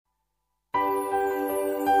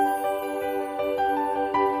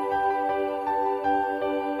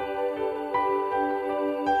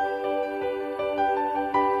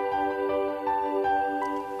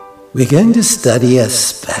We're going to study a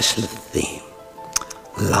special theme,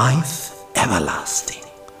 life everlasting,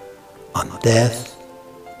 on death,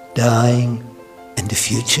 dying, and the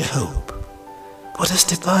future hope. What does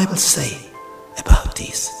the Bible say about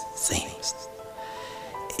these things?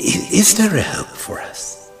 Is there a hope for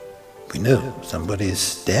us? We know somebody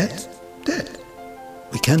is dead.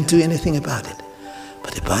 We can't do anything about it.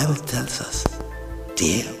 But the Bible tells us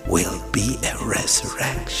there will be a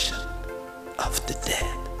resurrection of the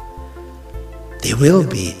dead. There will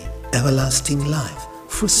be everlasting life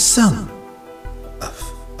for some of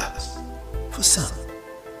us. For some.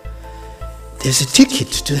 There's a ticket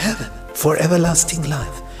to heaven for everlasting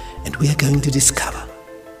life, and we are going to discover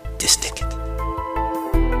this ticket.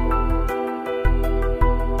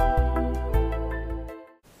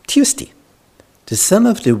 Tuesday, the son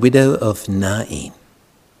of the widow of Nain.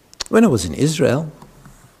 When I was in Israel,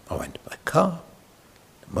 I went by car,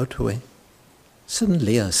 the motorway.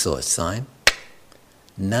 Suddenly I saw a sign,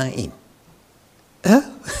 Nain.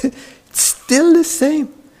 Oh, it's still the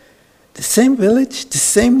same. The same village, the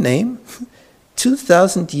same name.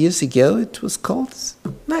 2,000 years ago it was called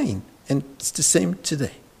Nain, and it's the same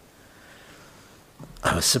today.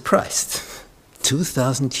 I was surprised.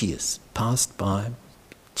 2,000 years passed by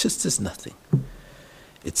just as nothing.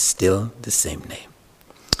 It's still the same name.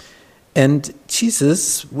 And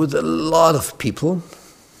Jesus, with a lot of people,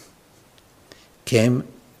 came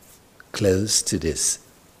close to this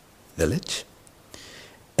village.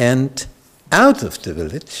 And out of the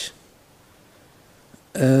village,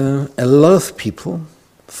 a lot of people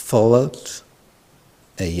followed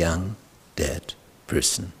a young dead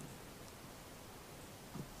person.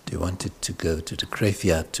 They wanted to go to the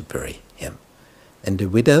graveyard to bury him. And the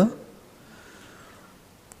widow,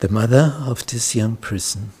 the mother of this young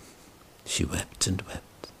person, she wept and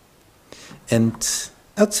wept. And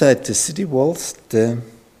outside the city walls, the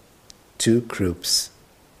two groups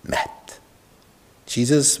met.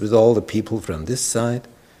 Jesus with all the people from this side,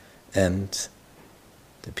 and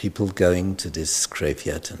the people going to this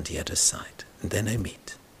graveyard on the other side. And then they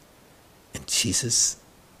meet. And Jesus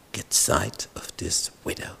gets sight of this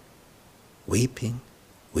widow, weeping,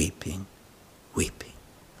 weeping, weeping.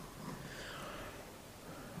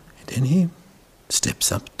 And then he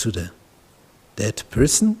steps up to the dead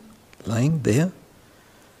person lying there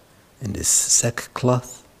in this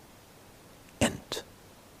sackcloth, and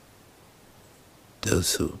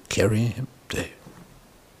those who carry him, they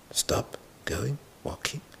stop going,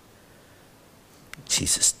 walking.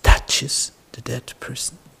 Jesus touches the dead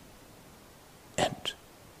person, and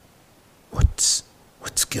what's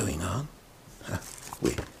going on?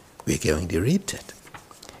 We're going to read that.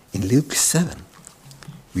 In Luke 7,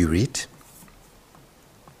 we read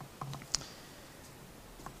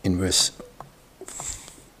in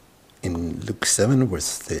Luke 7,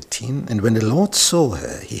 verse 13, and when the Lord saw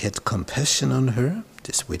her, he had compassion on her,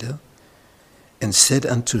 this widow, and said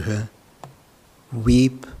unto her,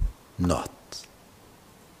 weep not.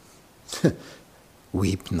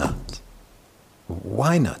 Weep not.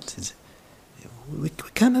 Why not? We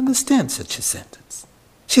can't understand such a sentence.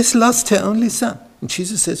 She has lost her only son. And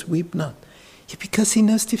Jesus says, weep not. Yeah, because he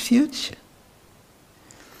knows the future.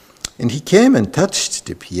 And he came and touched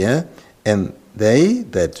the bier, and they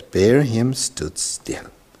that bare him stood still.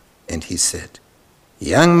 And he said,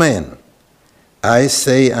 young man, I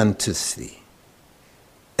say unto thee,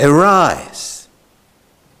 arise.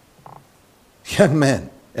 Young man,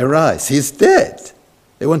 arise. He's dead.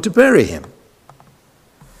 They want to bury him.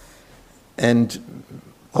 And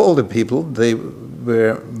all the people, they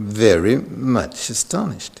were very much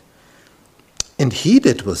astonished. And he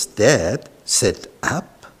that was dead sat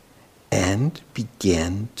up and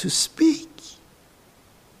began to speak.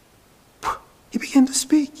 He began to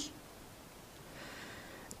speak.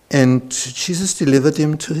 And Jesus delivered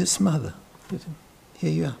him to his mother. Here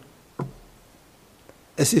you are.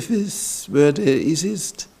 As if it were the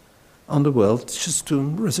easiest on the world just to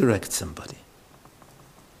resurrect somebody.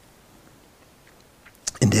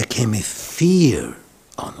 And there came a fear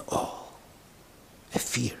on all. A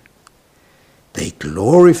fear. They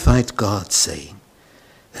glorified God, saying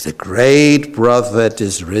that a great prophet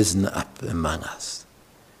is risen up among us.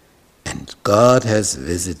 And God has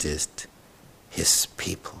visited his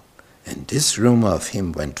people. And this rumor of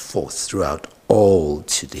him went forth throughout all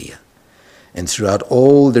Judea and throughout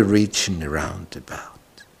all the region round about.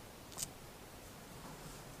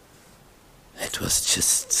 It was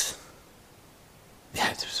just,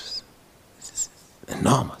 it was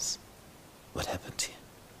enormous.